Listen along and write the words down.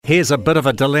Here's a bit of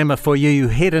a dilemma for you. You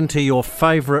head into your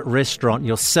favourite restaurant,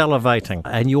 you're salivating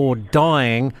and you're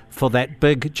dying for that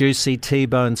big juicy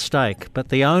T-bone steak. But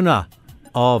the owner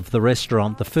of the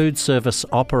restaurant, the food service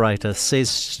operator,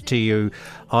 says to you,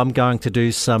 I'm going to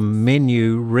do some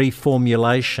menu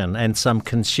reformulation and some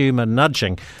consumer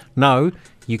nudging. No,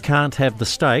 you can't have the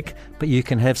steak, but you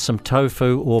can have some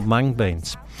tofu or mung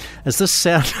beans. Does this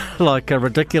sound like a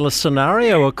ridiculous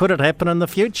scenario, or could it happen in the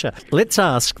future? Let's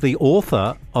ask the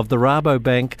author of the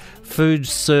Rabobank Food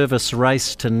Service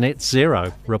Race to Net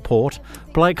Zero report,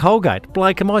 Blake Holgate.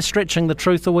 Blake, am I stretching the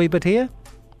truth a wee bit here?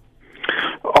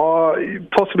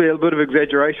 Possibly a bit of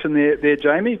exaggeration there,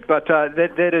 Jamie, but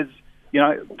that is,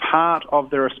 part of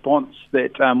the response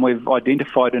that we've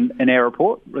identified in our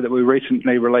report that we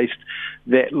recently released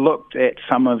that looked at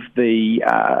some of the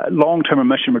long-term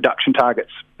emission reduction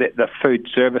targets that the food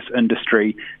service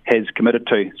industry has committed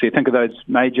to. So you think of those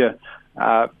major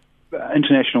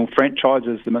international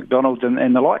franchises, the McDonald's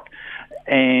and the like,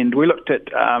 and we looked at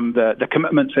the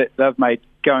commitments that they've made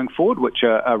going forward, which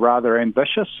are rather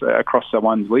ambitious. Across the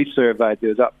ones we surveyed,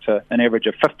 there's up to an average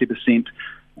of 50%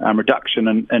 reduction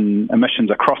in emissions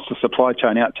across the supply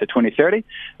chain out to 2030.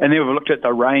 And then we've looked at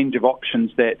the range of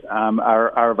options that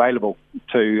are available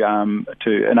to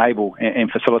enable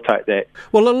and facilitate that.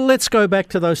 Well, let's go back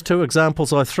to those two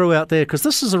examples I threw out there, because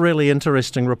this is a really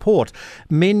interesting report.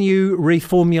 Menu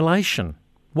reformulation.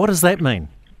 What does that mean?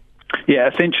 Yeah,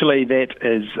 essentially that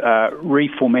is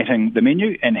reformatting the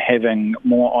menu and having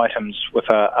more items with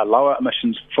a lower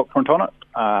emissions footprint on it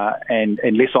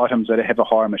and less items that have a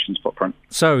higher emissions footprint.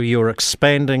 So you're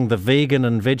expanding the vegan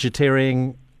and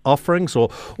vegetarian offerings, or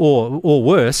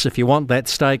worse, if you want that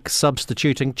steak,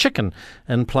 substituting chicken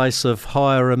in place of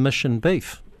higher emission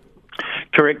beef.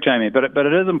 Correct, Jamie, but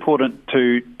it is important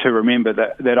to remember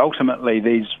that ultimately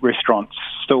these restaurants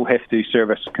still have to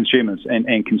service consumers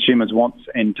and consumers' wants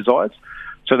and desires.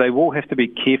 So they will have to be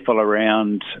careful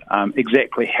around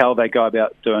exactly how they go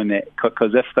about doing that,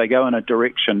 because if they go in a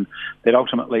direction that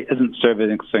ultimately isn't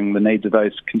servicing the needs of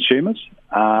those consumers,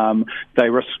 they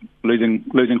risk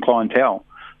losing clientele.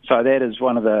 So that is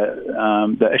one of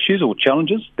the issues or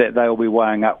challenges that they will be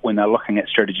weighing up when they're looking at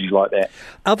strategies like that.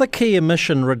 Other key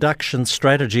emission reduction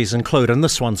strategies include, and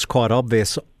this one's quite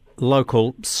obvious,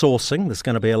 local sourcing. There's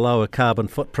going to be a lower carbon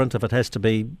footprint if it has to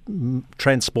be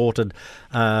transported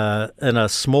in a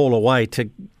smaller way to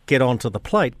get onto the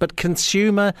plate. But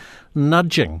consumer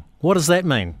nudging, what does that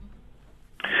mean?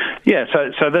 Yeah,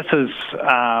 so this is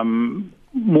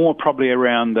more probably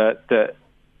around the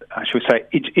should we say,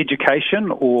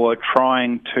 education, or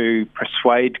trying to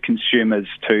persuade consumers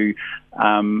to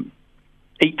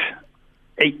eat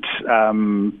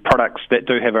products that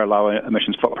do have a lower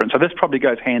emissions footprint. So this probably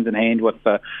goes hand in hand with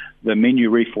the menu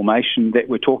reformation that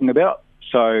we're talking about.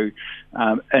 So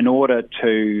in order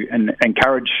to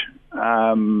encourage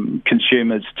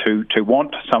consumers to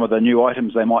want some of the new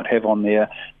items they might have on their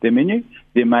menu,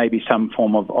 there may be some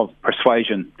form of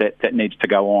persuasion that needs to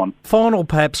go on. Final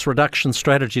perhaps reduction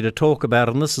strategy to talk about,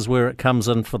 and this is where it comes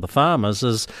in for the farmers,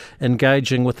 is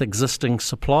engaging with existing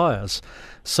suppliers.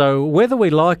 So whether we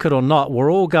like it or not, we're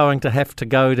all going to have to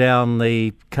go down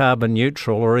the carbon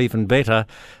neutral, or even better,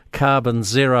 carbon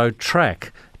zero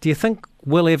track. Do you think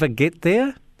we'll ever get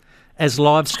there as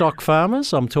livestock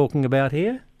farmers, I'm talking about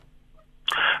here?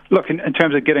 Look, in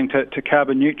terms of getting to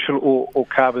carbon neutral or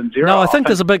carbon zero... No, I think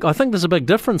there's a big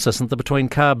difference, isn't there, between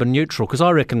carbon neutral, because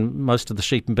I reckon most of the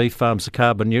sheep and beef farms are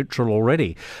carbon neutral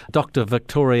already. Dr.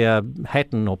 Victoria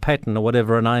Patton or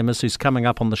whatever her name is, who's coming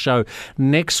up on the show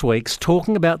next week's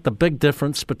talking about the big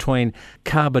difference between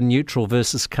carbon neutral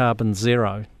versus carbon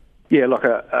zero. Yeah, look,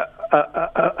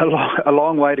 a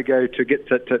long way to go to get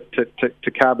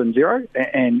to carbon zero,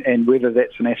 and whether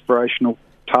that's an aspirational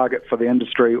target for the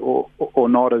industry or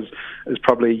not is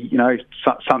probably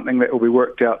something that will be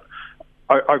worked out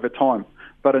over time.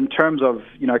 But in terms of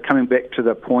coming back to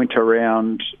the point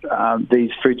around these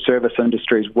food service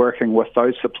industries working with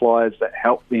those suppliers that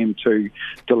help them to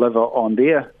deliver on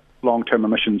their long-term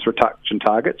emissions reduction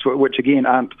targets, which again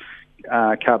aren't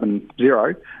carbon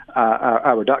zero,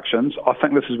 are reductions, I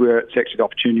think this is where it's actually the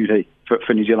opportunity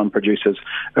for New Zealand producers.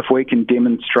 If we can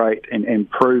demonstrate and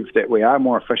prove that we are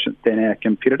more efficient than our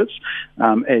competitors,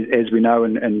 as we know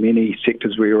in many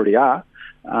sectors we already are,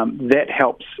 that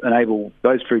helps enable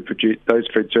those food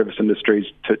service industries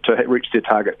to reach their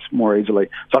targets more easily.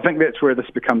 So I think that's where this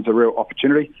becomes a real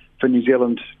opportunity for New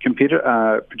Zealand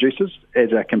producers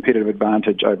as a competitive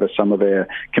advantage over some of our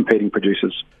competing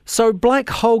producers. So Blake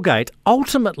Holgate,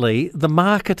 ultimately the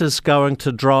market is going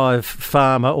to drive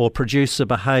farmer or producer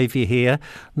behaviour here,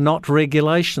 not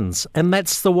regulations, and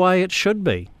that's the way it should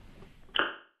be.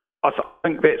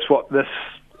 think that's what this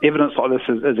evidence like this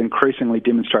is increasingly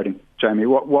demonstrating, Jamie.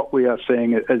 What we are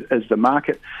seeing is the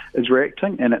market is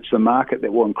reacting, and it's the market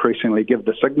that will increasingly give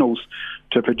the signals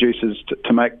to producers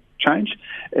to make change.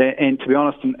 And to be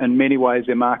honest, in many ways,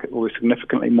 their market will be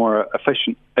significantly more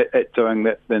efficient at doing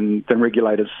that than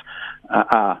regulators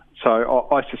are. So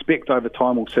I suspect over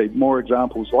time we'll see more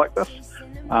examples like this,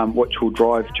 which will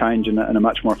drive change in a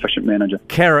much more efficient manner.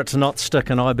 Carrots, not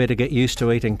stick, and I better get used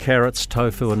to eating carrots,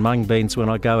 tofu and mung beans when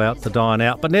I go out to dine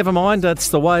out. But never mind, it's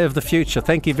the way of the future.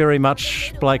 Thank you very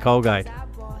much, Blake Holgate.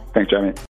 Thanks, Jamie.